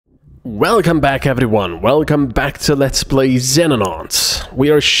Welcome back everyone, welcome back to Let's Play Xenonauts. We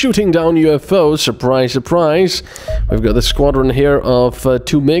are shooting down UFOs, surprise surprise. We've got a squadron here of 2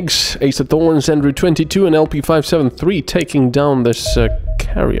 MiGs, Ace of Thorns, Andrew 22 and LP573 taking down this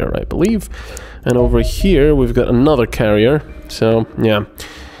carrier, I believe. And over here we've got another carrier, so yeah,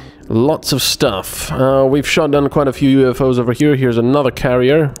 lots of stuff. We've shot down quite a few UFOs over here. Here's another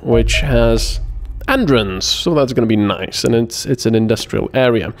carrier which has Androns, so that's going to be nice, and it's an industrial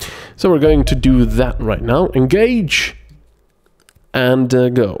area. So we're going to do that right now. Engage and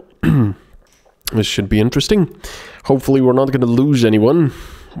go. This should be interesting. Hopefully we're not going to lose anyone.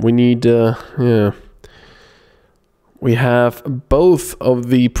 We need, yeah. We have both of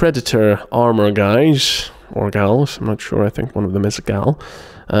the Predator armor guys, or gals, I'm not sure, I think one of them is a gal.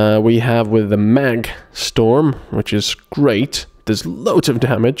 We have with the Mag Storm, which is great. There's loads of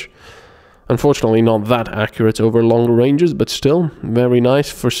damage. Unfortunately not that accurate over longer ranges, but still very nice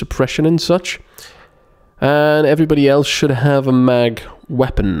for suppression and such. And everybody else should have a mag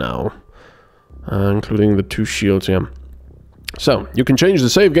weapon now, including the 2 shields, yeah. So, you can change the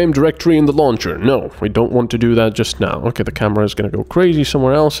save game directory in the launcher. No, we don't want to do that just now. Okay, the camera is going to go crazy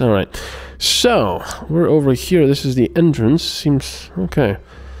somewhere else. Alright, so, we're over here. This is the entrance. Seems okay.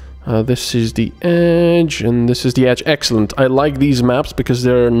 This is the edge, and this is the edge. Excellent. I like these maps because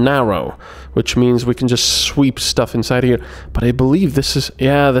they're narrow, which means we can just sweep stuff inside here. But I believe this is,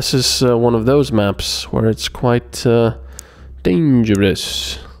 yeah, this is one of those maps where it's quite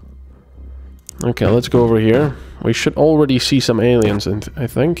dangerous. Okay, let's go over here. We should already see some aliens, I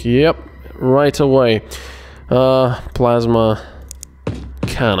think. Yep, right away. Plasma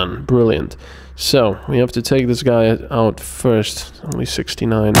cannon. Brilliant. So, we have to take this guy out first. Only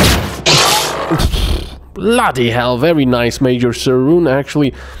 69. Bloody hell, very nice, Major Saroon.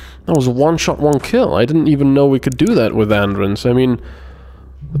 Actually, that was 1 shot, 1 kill. I didn't even know we could do that with Androns. I mean,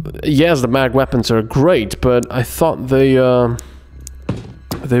 yes, the mag weapons are great, but I thought they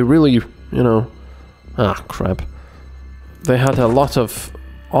really, you know... Ah, crap. They had a lot of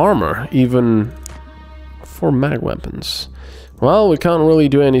armor, even for mag weapons. Well, we can't really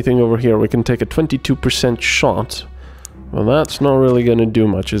do anything over here. We can take a 22% shot. Well, that's not really gonna do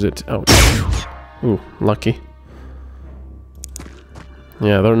much, is it? Oh, ooh, lucky.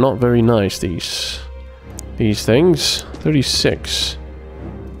 Yeah, they're not very nice, these things. 36.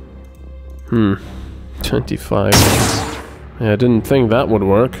 25. Yeah, I didn't think that would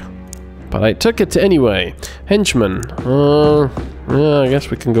work, but I took it anyway. Henchman. Yeah, I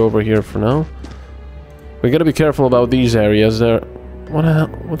guess we can go over here for now. We gotta be careful about these areas. There. What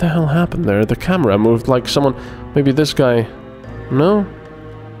the hell happened there? The camera moved like someone... Maybe this guy... No?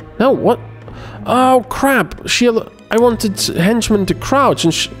 No, what? Oh, crap! Sheila... I wanted Henchman to crouch,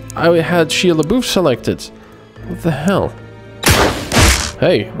 and I had Sheila Booth selected. What the hell?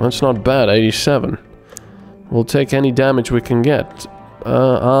 Hey, that's not bad. 87. We'll take any damage we can get.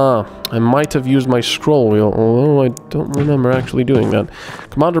 I might have used my scroll wheel, although I don't remember actually doing that.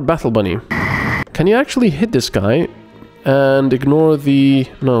 Commander Battle Bunny. Can you actually hit this guy and ignore the...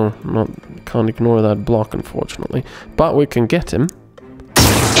 No, can't ignore that block, unfortunately. But we can get him.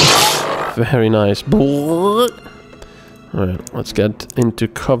 Very nice. Alright, let's get into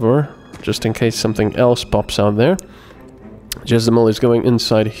cover, just in case something else pops out there. Jezebel is going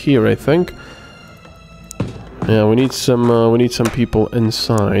inside here, I think. Yeah, we need some people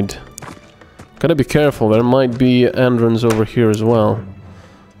inside. Gotta be careful, there might be Androns over here as well.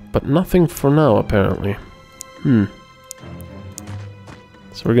 But nothing for now, apparently. So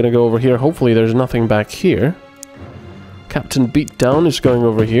we're gonna go over here. Hopefully there's nothing back here. Captain Beatdown is going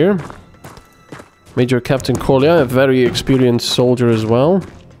over here. Major Captain Corlia, a very experienced soldier as well.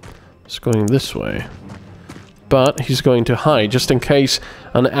 Is going this way. But he's going to hide, just in case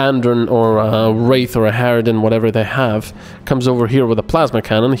an Andron or a Wraith or a Harridan, whatever they have, comes over here with a plasma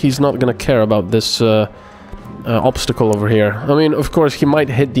cannon. He's not gonna care about this obstacle over here. I mean, of course, he might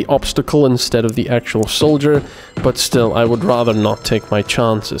hit the obstacle instead of the actual soldier, but still, I would rather not take my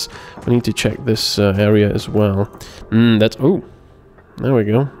chances. We need to check this area as well. That's... Oh, there we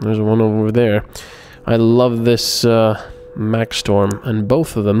go. There's one over there. I love this Mag Storm, and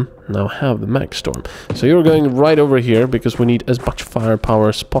both of them now have the Mag Storm. So you're going right over here, because we need as much firepower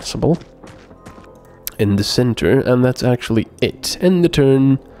as possible in the center, and that's actually it. End the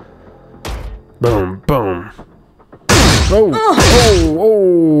turn. Boom, boom. Oh,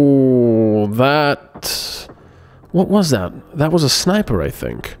 oh, that... What was that? That was a sniper, I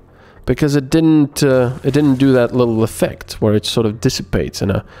think. Because it didn't do that little effect where it sort of dissipates in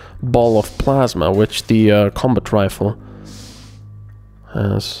a ball of plasma, which the combat rifle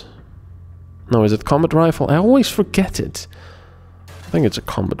has. No, is it combat rifle? I always forget it. think it's a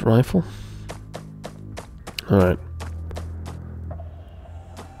combat rifle. Alright.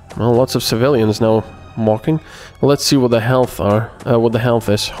 Well, lots of civilians now walking. Well, let's see what the health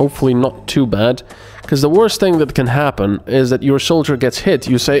is. Hopefully not too bad. Because the worst thing that can happen is that your soldier gets hit.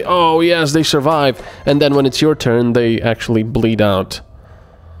 You say, oh yes, they survive. And then when it's your turn, they actually bleed out.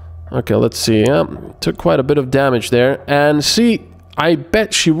 Okay, let's see. Yeah, took quite a bit of damage there. And see, I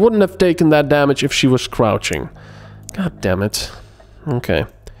bet she wouldn't have taken that damage if she was crouching. God damn it. Okay.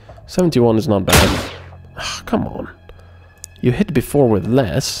 71 is not bad. Oh, come on. You hit before with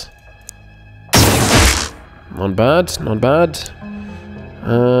less. Not bad, not bad.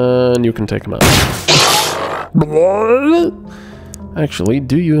 And you can take him out. Actually,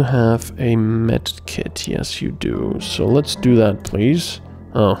 do you have a med kit? Yes, you do. So let's do that, please.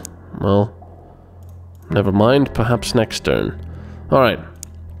 Oh, well. Never mind. Perhaps next turn. Alright.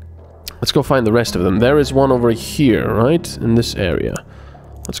 Let's go find the rest of them. There is one over here, right? In this area.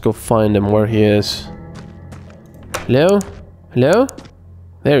 Let's go find him where he is. Hello? Hello?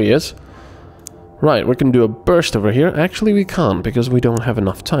 There he is. Right, we can do a burst over here. Actually, we can't, because we don't have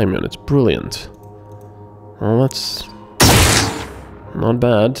enough time yet. It's brilliant. Well, that's... not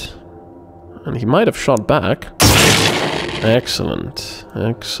bad. And he might have shot back. Excellent.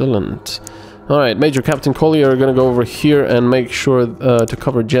 Excellent. Alright, Major Captain Collier are gonna go over here and make sure to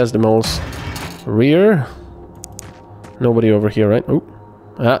cover Jesdemel's rear. Nobody over here, right? Oh.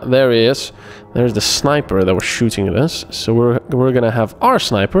 Ah, there he is. There's the sniper that was shooting at us. So we're gonna have our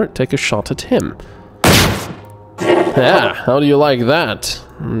sniper take a shot at him. Yeah, how do you like that?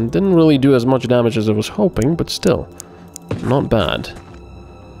 Didn't really do as much damage as I was hoping, but still. Not bad.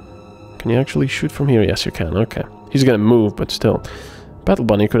 Can you actually shoot from here? Yes, you can. Okay. He's gonna move, but still. Battle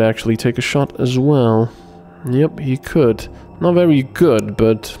Bunny could actually take a shot as well. Yep, he could. Not very good,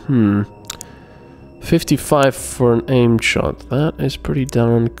 but 55 for an aimed shot. That is pretty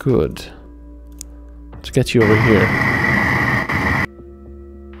darn good. Let's get you over here.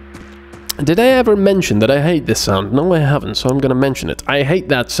 Did I ever mention that I hate this sound? No, I haven't, so I'm gonna mention it. I hate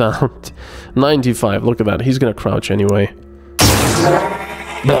that sound. 95, look at that. He's gonna crouch anyway.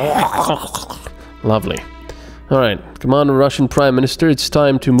 Lovely. Alright, Commander Russian Prime Minister, it's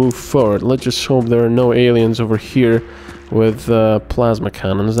time to move forward. Let's just hope there are no aliens over here with plasma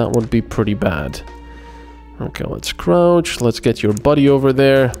cannons. That would be pretty bad. Okay, let's crouch. Let's get your buddy over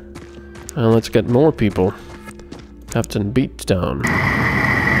there. And let's get more people. Captain Beatdown.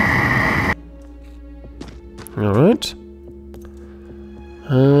 Alright.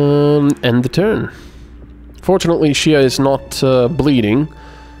 End the turn. Fortunately, Shia is not bleeding.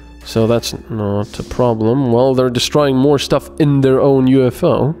 So that's not a problem. Well, they're destroying more stuff in their own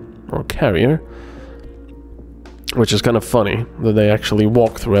UFO. Or carrier. Which is kind of funny that they actually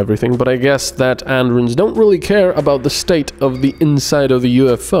walk through everything, but I guess that Androns don't really care about the state of the inside of the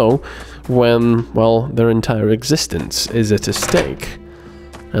UFO when, well, their entire existence is at stake.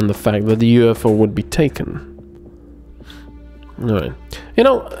 And the fact that the UFO would be taken. Alright. You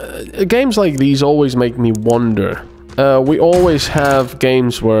know, games like these always make me wonder. We always have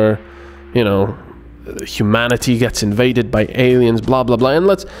games where, you know, humanity gets invaded by aliens, blah blah blah, and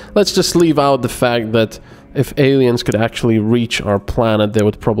let's just leave out the fact that if aliens could actually reach our planet, they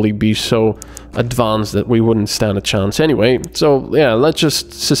would probably be so advanced that we wouldn't stand a chance anyway. So, yeah, let's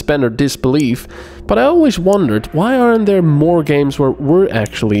just suspend our disbelief. But I always wondered, why aren't there more games where we're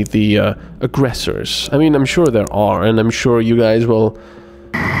actually the aggressors? I mean, I'm sure there are, and I'm sure you guys will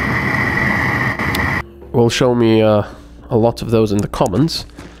show me a lot of those in the comments.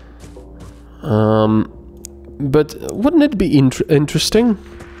 But wouldn't it be interesting?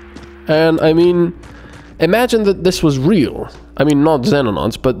 And, I mean... imagine that this was real. I mean, not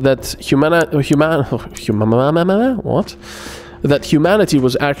Xenonauts, but that that humanity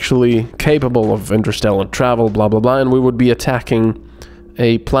was actually capable of interstellar travel, blah blah blah, and we would be attacking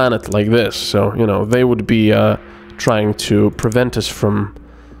a planet like this. So, you know, they would be trying to prevent us from,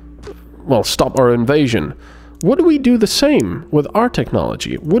 well, stop our invasion. Would we do the same with our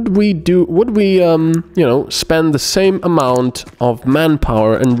technology? Would we you know, spend the same amount of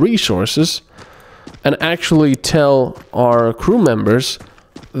manpower and resources and actually tell our crew members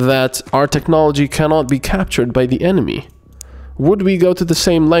that our technology cannot be captured by the enemy? Would we go to the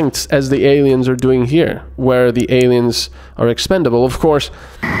same lengths as the aliens are doing here, where the aliens are expendable? Of course,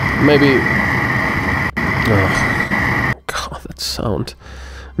 maybe... oh, God, that sound.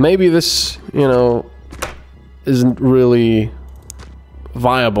 Maybe this, you know, isn't really a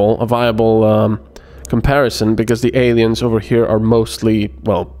viable comparison, because the aliens over here are mostly,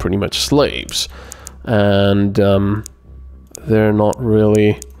 well, pretty much slaves. And they're not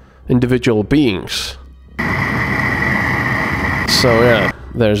really individual beings. So yeah,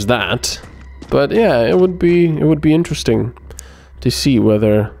 there's that. But yeah, it would be interesting to see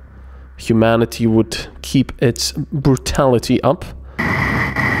whether humanity would keep its brutality up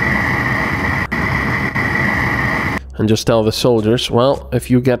and just tell the soldiers, well, if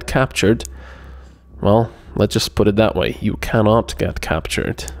you get captured, well, let's just put it that way, you cannot get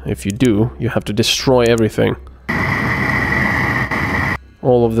captured. If you do, you have to destroy everything.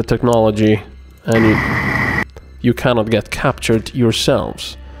 All of the technology, and you cannot get captured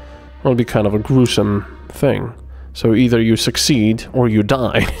yourselves. It would be kind of a gruesome thing. So either you succeed or you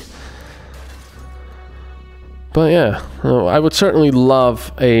die. But yeah, I would certainly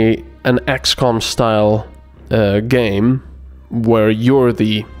love an XCOM style game where you're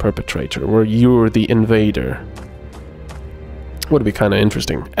the perpetrator, where you're the invader. Would be kind of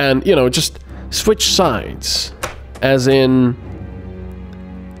interesting. And, you know, just switch sides. As in,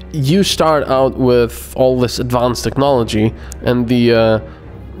 you start out with all this advanced technology, and the,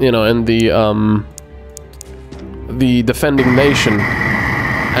 you know, and the defending nation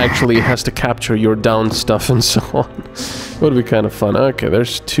actually has to capture your down stuff and so on. Would be kind of fun. Okay,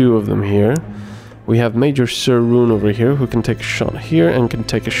 there's 2 of them here. We have Major Sir Rune over here, who can take a shot here and can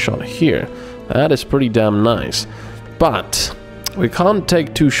take a shot here. That is pretty damn nice. But we can't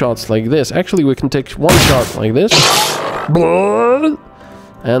take 2 shots like this. Actually, we can take 1 shot like this.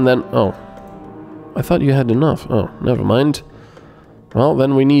 And then... oh. I thought you had enough. Oh, never mind. Well,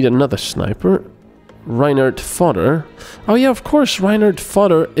 then we need another sniper. Reinhard Fodder. Oh yeah, of course, Reinhard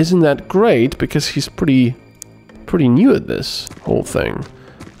Fodder isn't that great, because he's pretty new at this whole thing.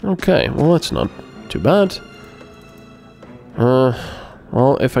 Okay, well, that's not too bad.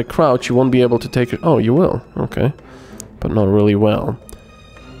 Well, if I crouch, you won't be able to take it. Oh, you will. Okay. But not really well.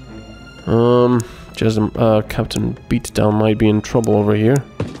 Captain Beatdown might be in trouble over here.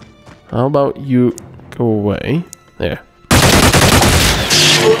 How about you go away? There.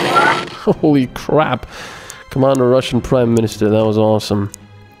 Holy crap. Commander Russian Prime Minister, that was awesome.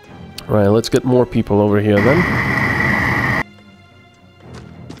 Right, let's get more people over here then.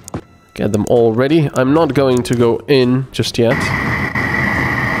 Get them all ready. I'm not going to go in just yet.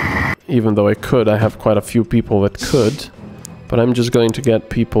 Even though I could, I have quite a few people that could. But I'm just going to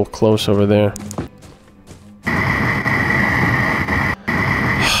get people close over there.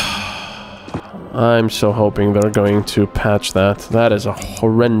 I'm so hoping they're going to patch that. That is a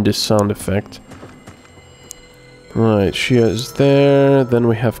horrendous sound effect. Right, she is there. Then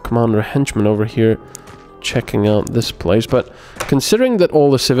we have Commander Henchman over here checking out this place. But considering that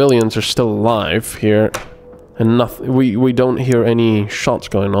all the civilians are still alive here, and nothing, we don't hear any shots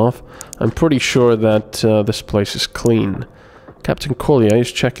going off, I'm pretty sure that this place is clean. Captain Collier is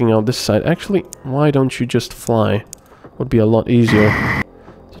checking out this side. Actually, why don't you just fly? Would be a lot easier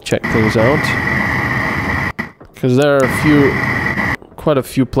to check things out. Because there are quite a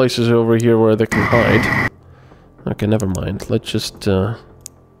few places over here where they can hide. Okay, never mind. Let's just, oh.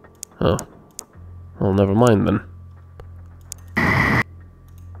 Well, never mind then.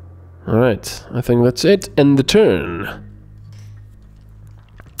 Alright, I think that's it. End the turn.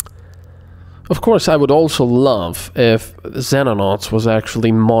 Of course, I would also love if Xenonauts was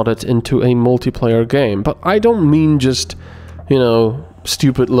actually modded into a multiplayer game. But I don't mean just, you know,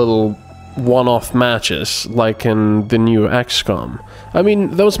 stupid little one-off matches like in the new XCOM. I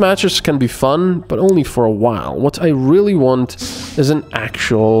mean, those matches can be fun, but only for a while. What I really want is an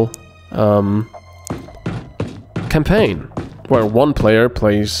actual campaign where one player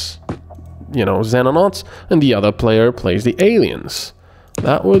plays, you know, Xenonauts and the other player plays the aliens.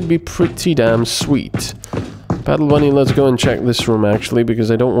 That would be pretty damn sweet. Battle Bunny, let's go and check this room actually,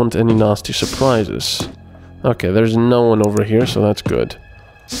 because I don't want any nasty surprises. Okay, there's no one over here, so that's good.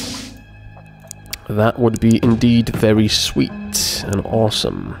 That would be indeed very sweet and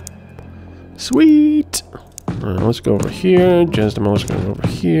awesome. Sweet! Alright, let's go over here. Jesdemo is going over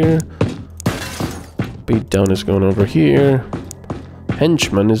here. Beatdown is going over here.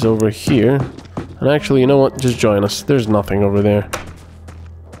 Henchman is over here. And actually, you know what? Just join us. There's nothing over there.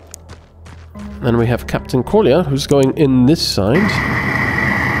 Then we have Captain Collier, who's going in this side.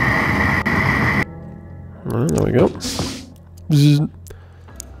 Alright, there we go. Bzzz.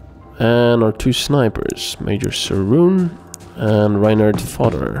 And our 2 snipers, Major Sir Rune and Reinhard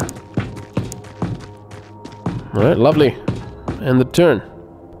Fodder. Alright, lovely. And the turn.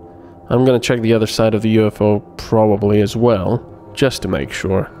 I'm gonna check the other side of the UFO probably as well, just to make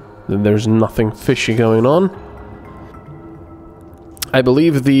sure that there's nothing fishy going on. I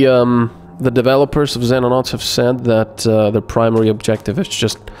believe the developers of Xenonauts have said that their primary objective is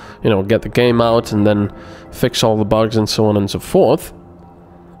just, you know, get the game out and then fix all the bugs and so on and so forth.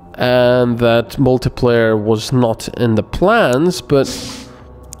 and that multiplayer was not in the plans, but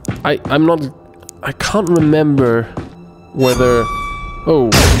I can't remember whether... Oh,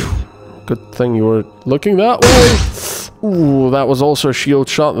 good thing you were looking that way. Ooh, that was also a shield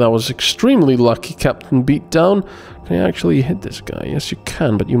shot. That was extremely lucky, Captain Beatdown. Can you actually hit this guy? Yes, you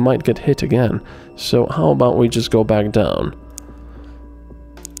can, but you might get hit again. So how about we just go back down?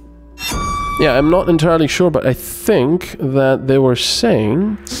 Yeah, I'm not entirely sure, but I think that they were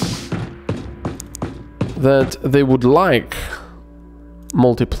saying that they would like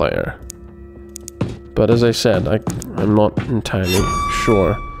multiplayer. But as I said, I'm not entirely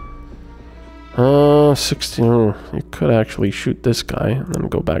sure. 16... you could actually shoot this guy and then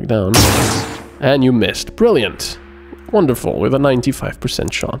go back down. And you missed. Brilliant. Wonderful, with a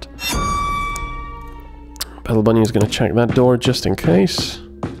 95% shot. Battle Bunny is going to check that door just in case.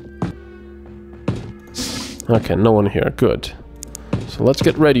 Okay, no one here. Good. So let's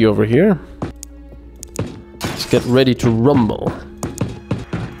get ready over here. Let's get ready to rumble.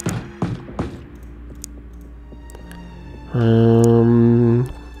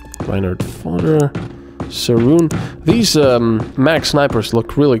 Reinhard Fodder, Saroon. These mag snipers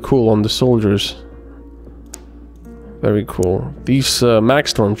look really cool on the soldiers. Very cool. These mag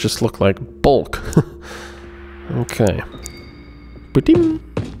storms just look like bulk. Okay. Ba-ding.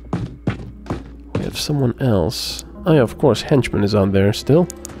 We have someone else. Oh yeah, of course, Henchman is on there still.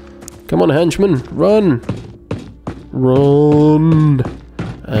 Come on, Henchman, run! Run!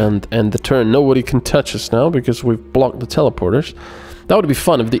 And end the turn. Nobody can touch us now because we've blocked the teleporters. That would be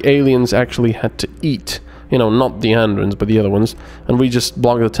fun if the aliens actually had to eat. You know, not the Androns, but the other ones. And we just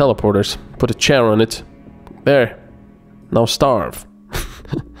block the teleporters. Put a chair on it. There. Now starve.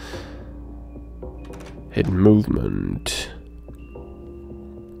 Hidden movement.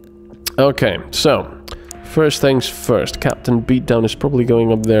 Okay, so... first things first. Captain Beatdown is probably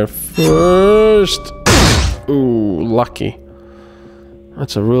going up there first. Ooh, lucky.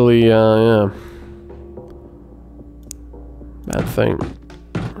 That's a really, yeah... bad thing.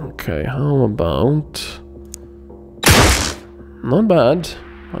 Okay, how about... not bad.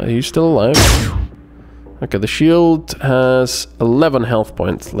 He's still alive. Okay, the shield has 11 health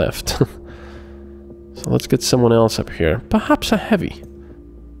points left. So let's get someone else up here. Perhaps a heavy.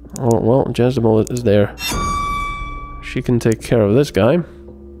 Oh, well, Jezebel is there. She can take care of this guy.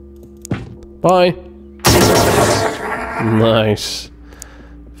 Bye! Nice.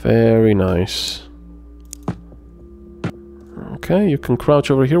 Very nice. Okay, you can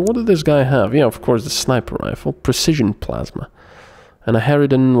crouch over here. What did this guy have? Yeah, of course, the sniper rifle. Precision plasma. And a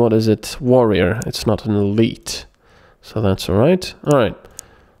Harridan, what is it? Warrior. It's not an elite. So that's alright. Alright.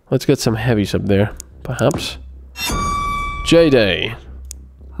 Let's get some heavies up there. Perhaps. J-Day.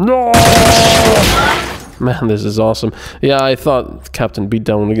 No! Man, this is awesome. Yeah, I thought Captain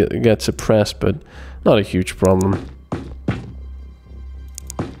Beatdown would get suppressed, but not a huge problem.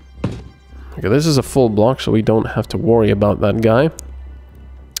 Okay, this is a full block, so we don't have to worry about that guy.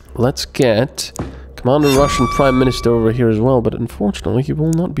 Let's get Commander Russian Prime Minister over here as well, but unfortunately he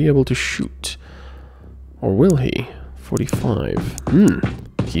will not be able to shoot. Or will he? 45.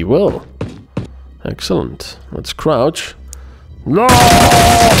 He will. Excellent. Let's crouch. No!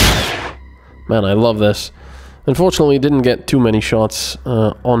 Man, I love this. Unfortunately, didn't get too many shots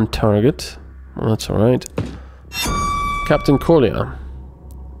on target. Well, that's alright. Captain Corlia.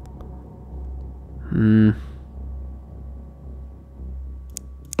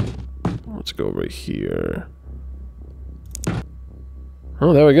 Let's go over here.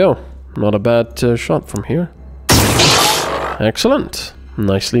 Oh, there we go. Not a bad shot from here. Excellent.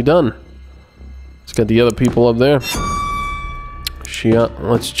 Nicely done. Let's get the other people up there. Shia,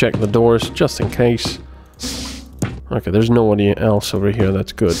 let's check the doors just in case. Okay, there's nobody else over here.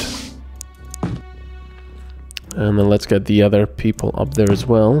 That's good. And then let's get the other people up there as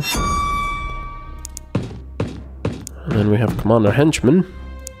well. And then we have Commander Henchman.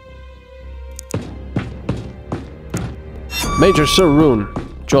 Major Saroon,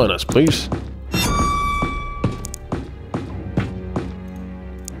 join us, please.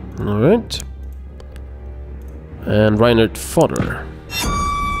 Alright. And Reinhard Fodder.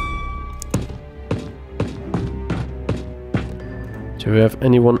 Do we have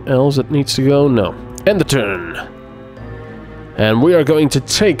anyone else that needs to go? No. End the turn. And we are going to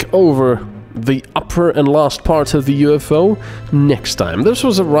take over the upper and last part of the UFO next time. This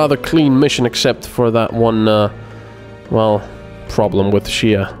was a rather clean mission, except for that one, well, problem with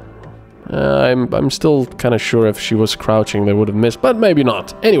Shia. I'm still kind of sure if she was crouching they would have missed, but maybe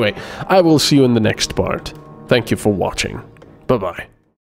not. Anyway, I will see you in the next part. Thank you for watching. Bye-bye.